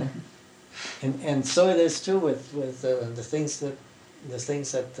 And so it is too with the things that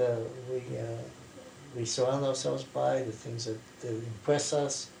we surround ourselves by, the things that impress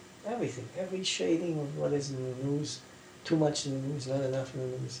us, everything, every shading of what is in the news, too much in the news, not enough in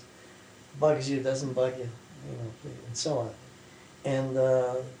the news, bugs you, doesn't bug you, you know, and so on. And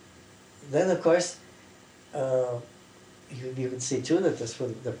then of course you can see too that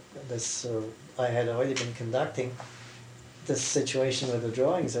I had already been conducting this situation with the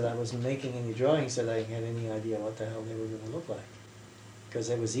drawings, that I wasn't making any drawings that I had any idea what the hell they were going to look like,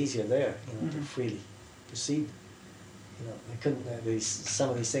 because it was easier there, you know, to freely proceed. You know, I couldn't. Some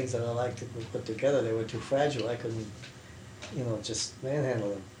of these things that I like to put together, they were too fragile. I couldn't, you know, just manhandle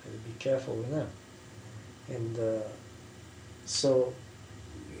them. I had to be careful with them. And so,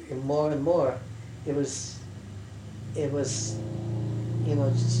 more and more, it was, you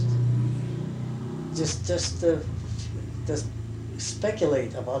know, just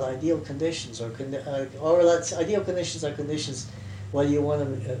speculate about ideal conditions, or ideal conditions are conditions where you want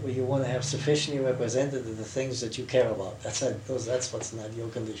to have sufficiently represented the things that you care about. That's what's an ideal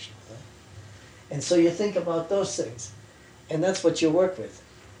condition. Right? And so you think about those things, and that's what you work with.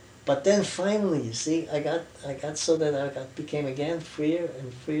 But then finally, you see, I got so that I became again freer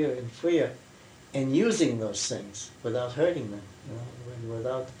and freer and freer, and using those things without hurting them, you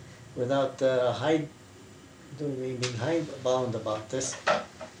know, without being hidebound about this,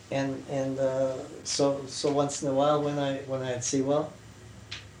 And so once in a while when I'd see, well,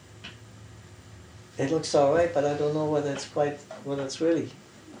 it looks all right, but I don't know whether it's really,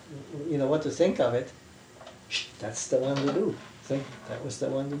 what to think of it. That's the one to do. Think that was the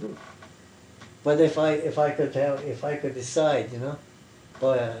one to do. But if I could decide,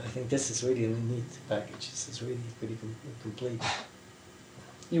 boy, I think this is really a neat package. This is really pretty complete.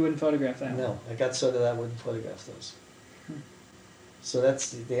 You wouldn't photograph that? No, I got so that I wouldn't photograph those. So that's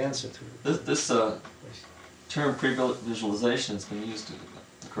the answer to it. This term pre-visualization has been used,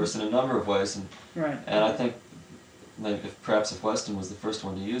 of course, in a number of ways, Right. and I think maybe if Weston was the first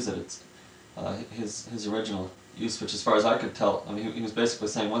one to use it, it's his original use, which as far as I could tell, I mean, he was basically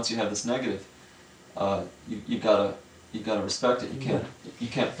saying once you have this negative, you gotta respect it. You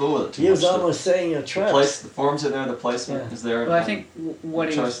can't fool with it too much. He was almost saying you're trapped. The forms are there, the placement is there. Well, I think what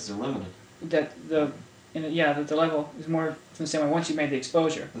the he choices are limited. that the level is more from the same way once you made the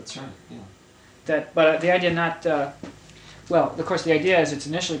exposure. That's right. Yeah. But the idea not well, of course, the idea as it's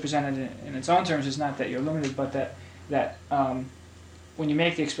initially presented in its own terms is not that you're limited, but that when you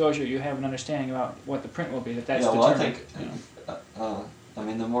make the exposure, you have an understanding about what the print will be. That's well, determined. I think I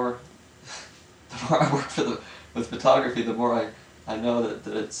mean the more I work with photography, the more I know that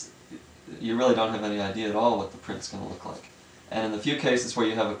it's you really don't have any idea at all what the print's going to look like. And in the few cases where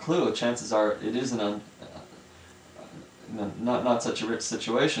you have a clue, chances are it is not such a rich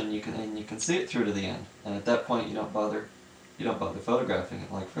situation. You can see it through to the end, and at that point you don't bother photographing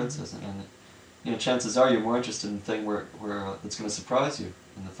it, like Fred says. And chances are you're more interested in the thing where it's going to surprise you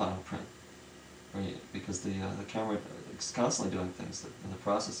in the final print, because the camera is constantly doing things in the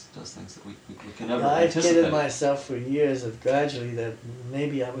process. It does things that we can never anticipate. I've kidded myself for years that gradually that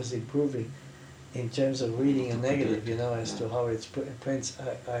maybe I was improving in terms of reading a negative, as to how it prints.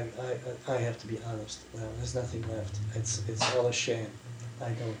 I have to be honest. Now, there's nothing left. It's all a sham. I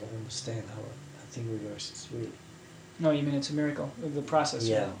don't understand how a thing reverses, really. No, you mean it's a miracle of the process.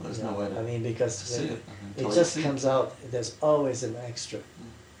 Yeah, Right? There's no way to because see it. it just comes out. There's always an extra,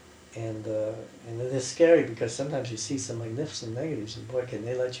 and it is scary because sometimes you see some magnificent negatives, and boy, can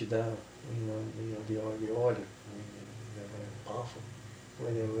they let you down. The order. I mean, they're very powerful.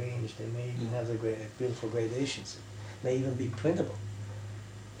 Where they're arranged, they may even have the beautiful gradations. It may even be printable,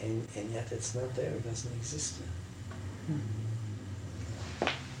 and yet it's not there. It doesn't exist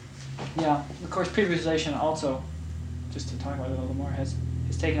yet. Yeah, of course, pre-visualization also, just to talk about it a little more, is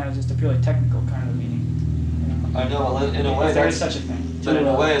taken out as just a purely technical kind of meaning. I know, in a way, if there is such a thing. But in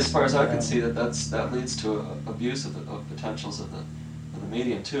a way, as far as I can see, that leads to abuse of potentials of the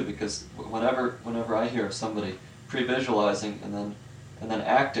medium too. Because whenever I hear of somebody pre-visualizing and then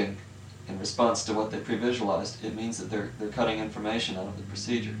acting in response to what they pre-visualized, it means that they're cutting information out of the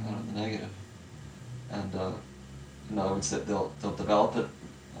procedure, out of the negative. And in other words, that they'll develop it,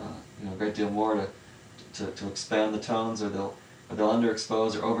 a great deal more to expand the tones, or they'll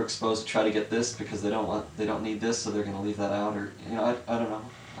underexpose or overexpose to try to get this because they don't need this, so they're going to leave that out, or I don't know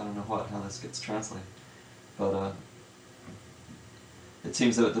how this gets translated, but it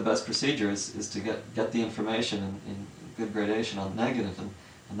seems that the best procedure is to get the information in good gradation on the negative, and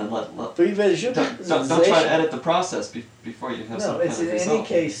then let don't try to edit the process before you have some kind of result. No, it's in any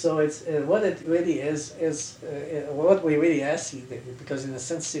case. So it's what it really is what we really ask you, because in a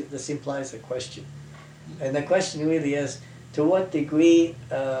sense this implies a question, and the question really is, to what degree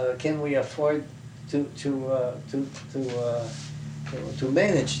can we afford to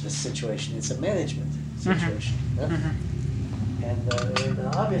manage this situation? It's a management situation. Mm-hmm. And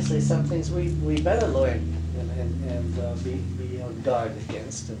obviously some things we better learn and be on guard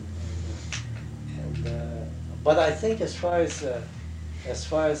against. But I think as far as the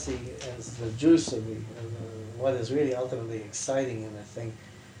juice of what is really ultimately exciting in the thing,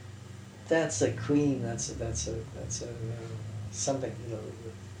 that's a cream. That's something,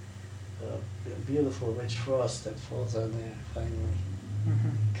 a beautiful rich frost that falls on there finally.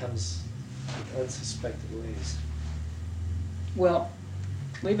 Mm-hmm. Comes in unsuspected ways. Well,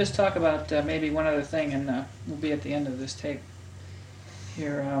 leave us talk about maybe one other thing, and we'll be at the end of this tape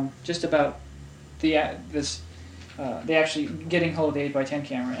here. Just about the actually getting hold of the 8x10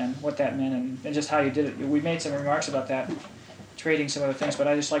 camera and what that meant, and just how you did it. We made some remarks about that, trading some other things, but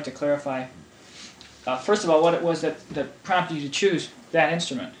I'd just like to clarify. First of all, what it was that prompted you to choose that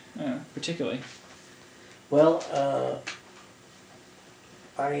instrument, particularly. Well,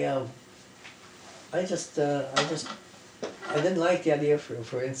 I didn't like the idea,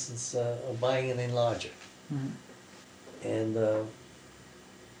 for instance, of buying an enlarger. Mm-hmm. And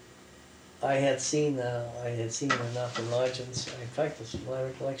I had seen enough enlargements. In fact, it's my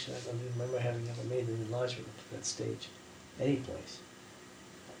recollection, I don't even remember having ever made an enlargement at that stage, any place.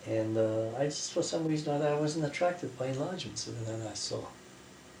 And I just, for some reason, I wasn't attracted by enlargements that I saw.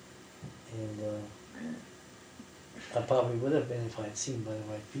 And I probably would have been if I had seen by the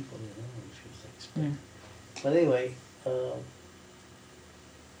right people, a few things. But anyway,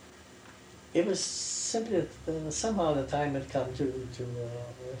 it was simply that somehow the time had come to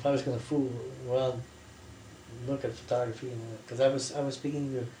if I was going to fool around, look at photography, because I was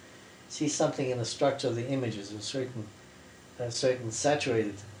beginning to see something in the structure of the images, a certain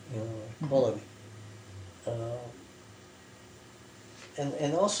saturated, quality,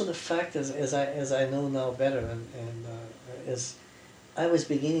 and also the fact as I know now better, and is I was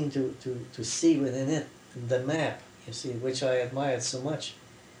beginning to see within it the map, you see, which I admired so much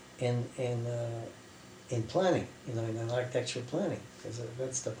in planning, in architectural planning, because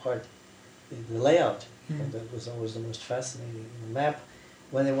that's the part, the layout, that was always the most fascinating. The map,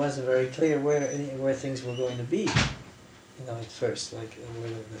 when it wasn't very clear where things were going to be, at first, like where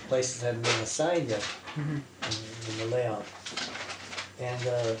the places hadn't been assigned yet in the layout. And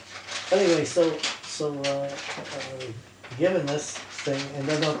anyway, so given this thing, and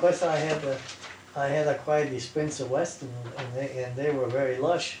then of course I had acquired these Prince of Weston, and they were very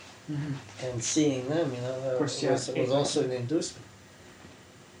lush. And seeing them, was also an inducement.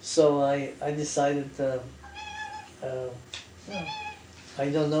 So I decided, I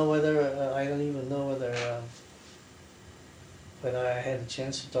don't know whether, I don't even know whether I had a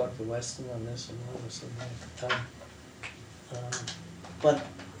chance to talk to Weston on this or not, or something at the time. But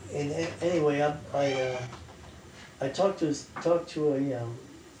anyway, I talked to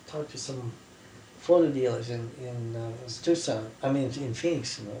some photo dealers in Tucson. I mean in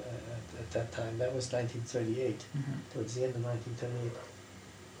Phoenix at that time. That was 1938, towards the end of 1938.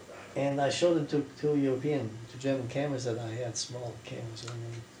 And I showed them two German cameras that I had, small cameras.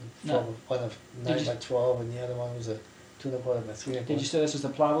 One of 9 by 12, and the other one was a 2¼ by 3¼ Did you say this was the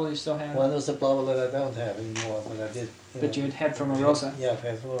Plavo you still have? One was the Plavo that I don't have anymore, but I did. But you had from Rosa? Yeah, I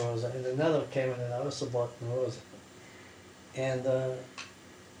had from Rosa. And another camera that I also bought from Rosa.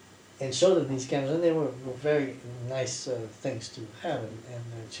 And showed them these cameras, and they were very nice things to have, and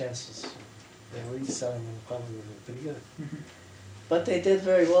their chances, they were reselling them probably were pretty good. But they did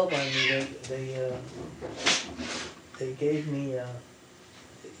very well by me. They gave me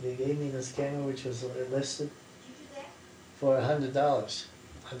this camera, which was listed for $100, $100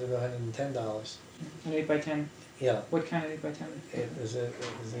 or $110. An 8x10? Yeah. What kind of 8x10? It was a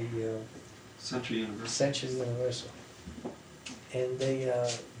Century Universal. Century Universal. And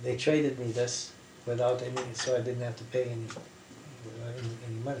they traded me this without any, so I didn't have to pay any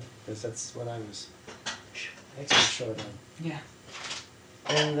money, because that's what I was extra short on. Yeah.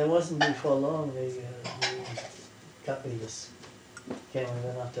 And it wasn't before long they got me this camera, and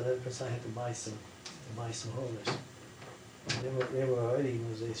then after that, because I had to buy some holders. And they were already in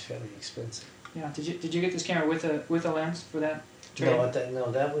those days fairly expensive. Yeah. Did you get this camera with a lens for that trade?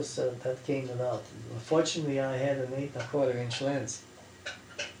 No, that came without. Fortunately, I had an 8¼ lens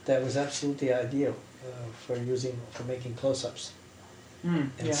that was absolutely ideal for making close-ups.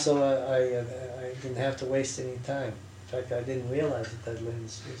 And so I didn't have to waste any time. In fact, I didn't realize that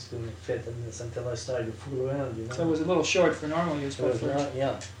lens was going to fit in this until I started to fool around. So it was a little short for normal use, but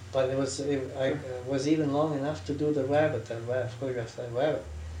but it was even long enough to do the rabbit, photograph that rabbit.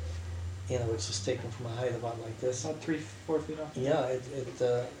 Which is taken from a height about like this. About 3-4 feet off. Yeah, it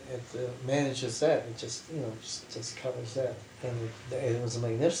manages that. It just just covers that, and it was a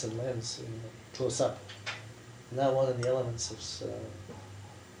magnificent lens, close up. Now one of the elements is,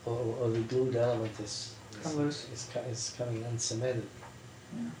 or the glued element is coming uncemented.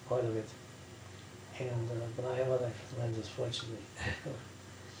 Yeah. Part of it, and but I have other lenses, fortunately.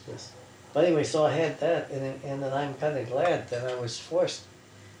 Yes. But anyway, so I had that, and then I'm kind of glad that I was forced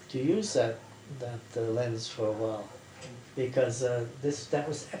to use that lens for a while, because that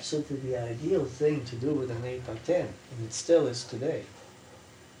was absolutely the ideal thing to do with an 8x10, and it still is today.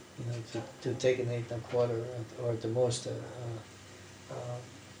 To take an 8¼ or at the most a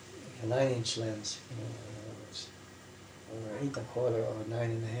 9-inch lens, or 8¼ or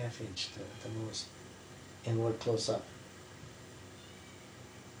 9½ inch at the most, and work close up.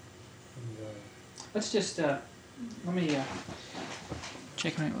 And, let's just let me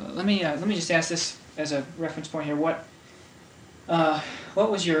check. Let me just ask this as a reference point here. What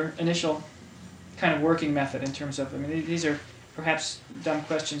was your initial kind of working method in terms of? I mean, these are perhaps dumb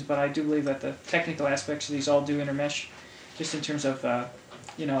questions, but I do believe that the technical aspects of these all do intermesh, just in terms of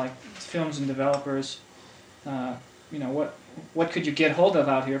like films and developers. What could you get hold of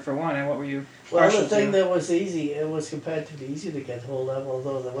out here for one, and what were you? Well, the thing that was easy, it was comparatively easy to get hold of,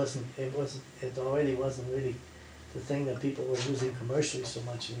 although it already wasn't really the thing that people were using commercially so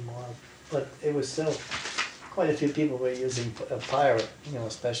much anymore. But it was still, quite a few people were using Pyro,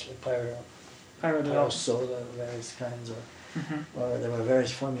 especially Pyro Pyro soda, various kinds of, Mm-hmm. or there were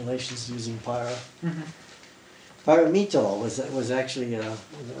various formulations using Pyro. Mm-hmm. Pyrometol was actually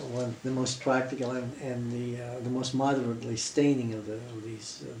the most practical and the most moderately staining of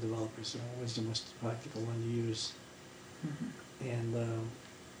these developers. Was the most practical one to use. Mm-hmm. And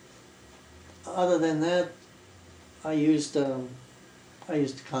other than that, I used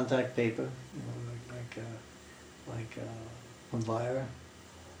contact paper, like Convire.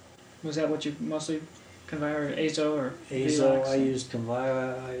 Was that what you mostly, Convire or Azo or Azo, Velax? I used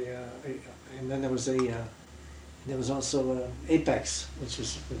Convire. And then there was also Apex, which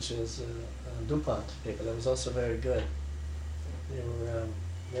is DuPont paper. That was also very good.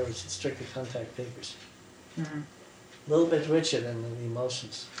 They were strictly contact papers. Mm-hmm. A little bit richer than the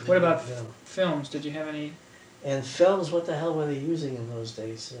emulsions. What about films? Did you have any? And films, what the hell were they using in those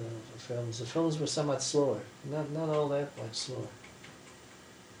days? For films, the films were somewhat slower. Not all that much slower.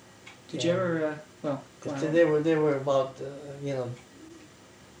 Did you ever? Well, go on. They were about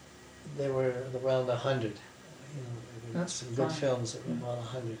they were around 100. That's some good fine. films that were about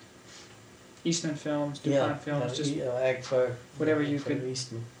 100. Eastman films, DuPont films, just Agfar, whatever you Agfar could.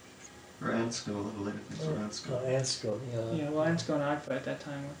 Eastman. Or Ansco, a little later things were Ansco. Ansco, Yeah, well, Ansco and Agfa at that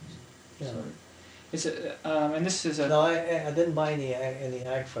time were Yeah. sort of. It's and this is a. No, I didn't buy any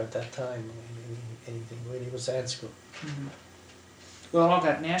Agfar at that time. Anything really, it was Ansco. Mhm. Well, it all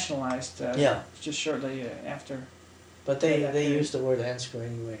got nationalized. Yeah. Just shortly after. But they used the word Ansco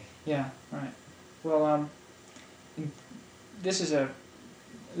anyway. Yeah. Right. Well, this is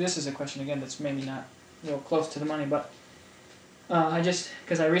a question again that's maybe not real close to the money, but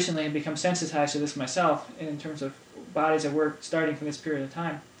because I recently have become sensitized to this myself in terms of bodies of work starting from this period of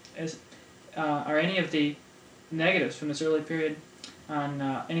time, are any of the negatives from this early period on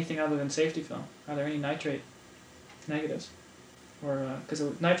anything other than safety film? Are there any nitrate negatives? Or because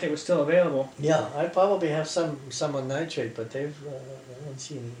nitrate was still available. Yeah, I probably have some on nitrate, but I don't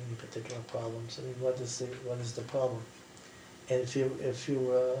see any particular problems. I mean, what is the problem? And if you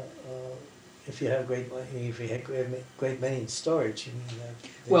have great many in storage, you mean that.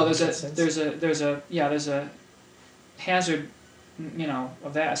 Well, there's a hazard,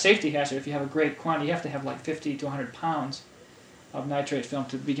 of that, a safety hazard. If you have a great quantity, you have to have like 50 to 100 pounds of nitrate film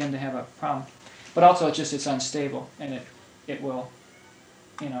to begin to have a problem. But also, it's unstable, and it will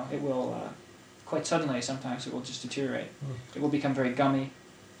quite suddenly. Sometimes it will just deteriorate. It will become very gummy.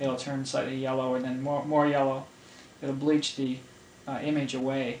 It'll turn slightly yellow, and then more yellow. It'll bleach the image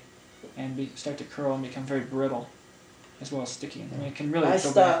away, and start to curl and become very brittle, as well as sticky. I mean, it can really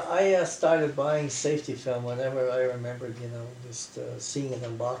go bad. I started buying safety film whenever I remembered, just seeing it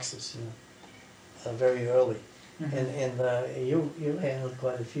in boxes, very early. Mhm. And you handled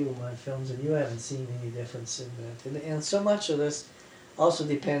quite a few of my films, and you haven't seen any difference in that. And so much of this also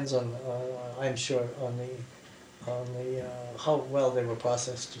depends on, I'm sure, on the how well they were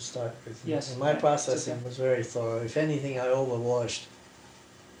processed to start with. Yes, And my right. processing was very thorough. If anything, I overwashed.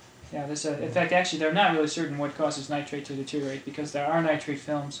 Yeah, in fact, actually, they're not really certain what causes nitrate to deteriorate, because there are nitrate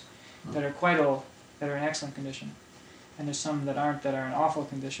films that are quite old, that are in excellent condition, and there's some that aren't, that are in awful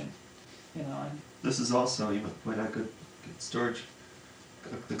condition. And This is also, you might point out, good storage.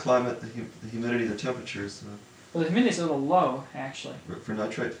 The climate, the humidity, the temperatures. well, the humidity is a little low, actually. For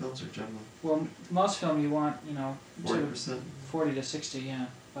nitrate films or generally? Well, most film you want, 40%? 40 to 60, yeah.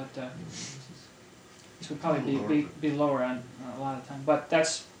 But this would probably be lower on a lot of the time. But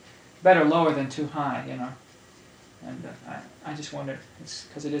that's better lower than too high, And I just wonder, it's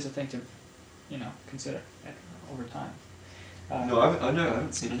because it is a thing to, consider over time. No, I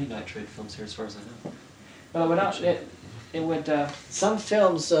haven't seen any nitrate films here as far as I know. Well, it would. Some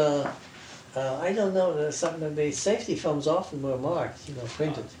films, I don't know, the safety films often were marked,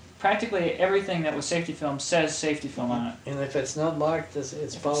 printed. Practically everything that was safety film says safety film on it. And if it's not marked,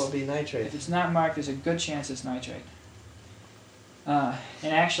 it's probably nitrate. If it's not marked, there's a good chance it's nitrate. And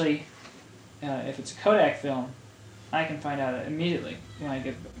actually, if it's a Kodak film, I can find out immediately when I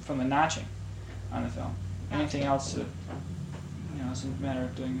get from the notching on the film. Anything else, it's a matter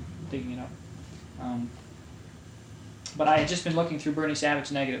of digging it up. But I had just been looking through Bernie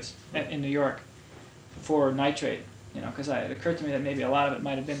Savage negatives in New York for nitrate, because it occurred to me that maybe a lot of it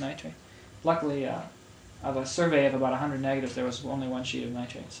might have been nitrate. Luckily, of a survey of about 100 negatives, there was only one sheet of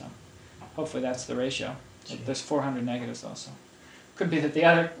nitrate, so hopefully that's the ratio. There's 400 negatives though, so could be that the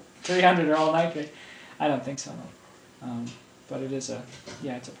other 300 are all nitrate. I don't think so, but it is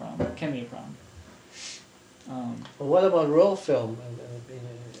it's a problem. It can be a problem. Well, what about roll film?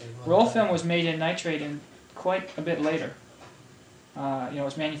 Roll film was made in nitrate in quite a bit later. It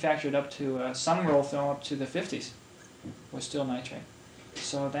was manufactured up to some roll film up to the 50s was still nitrate.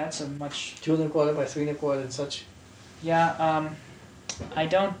 So that's a much 2 1/4 by 3 1/4 and such. yeah. I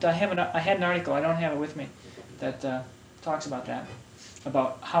don't. I had an article. I don't have it with me that talks about that,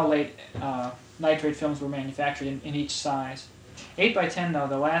 about how late nitrate films were manufactured in each size. 8 by 10 though,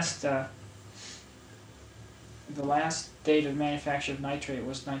 the last date of manufacture of nitrate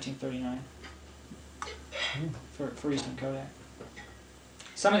was 1939 for Eastman Kodak.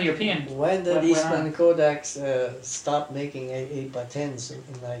 Some of the European. When did went Eastman on. Kodaks stop making 8 by 10s in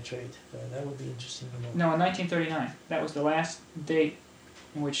nitrate? That would be interesting to know. No, in 1939. That was the last date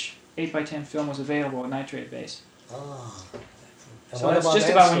in which 8 by 10 film was available at nitrate base. Ah. And So what that's about just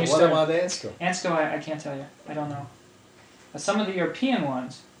about when Ansco? you What start. about Ansco? Ansco, I can't tell you. I don't know. Some of the European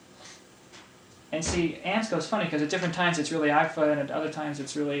ones, and see, Ansco's funny because at different times it's really Agfa and at other times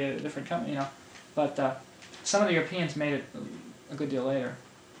it's really a different company, But some of the Europeans made it a good deal later.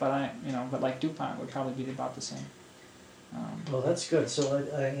 But like DuPont would probably be about the same. Well, that's good. So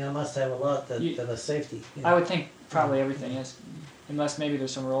I must have a lot that are safety. I would think probably everything is, unless maybe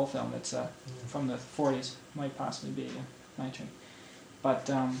there's some roll film that's from the 40s, might possibly be nitrate. But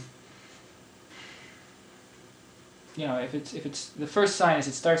if it's the first sign is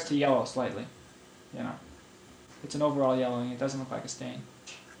it starts to yellow slightly, it's an overall yellowing. It doesn't look like a stain.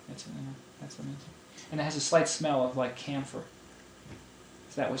 That's what it means. And it has a slight smell of like camphor.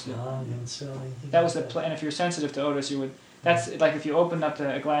 So that was the. That was the. And if you're sensitive to odors, you would. That's like if you opened up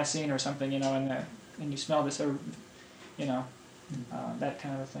a glassine or something, and you smell this, that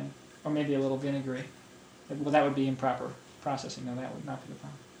kind of a thing, or maybe a little vinegary. Well, that would be improper processing. No, that would not be the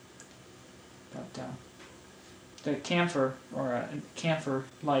problem. But the camphor or a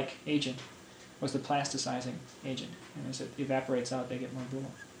camphor-like agent was the plasticizing agent, and as it evaporates out, they get more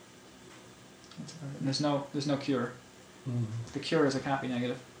brittle. And there's no cure. Mm-hmm. The cure is a copy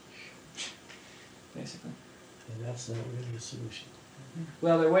negative, basically. And that's not really a solution.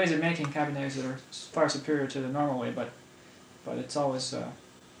 Well, there are ways of making copy negatives that are far superior to the normal way, but it's always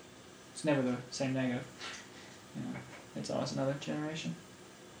it's never the same negative. It's always another generation.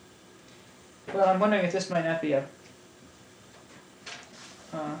 Well, I'm wondering if this might not be a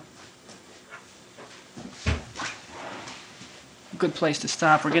good place to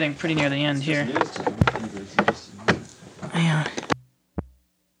stop. We're getting pretty near the end here. It's just news to them. Yeah.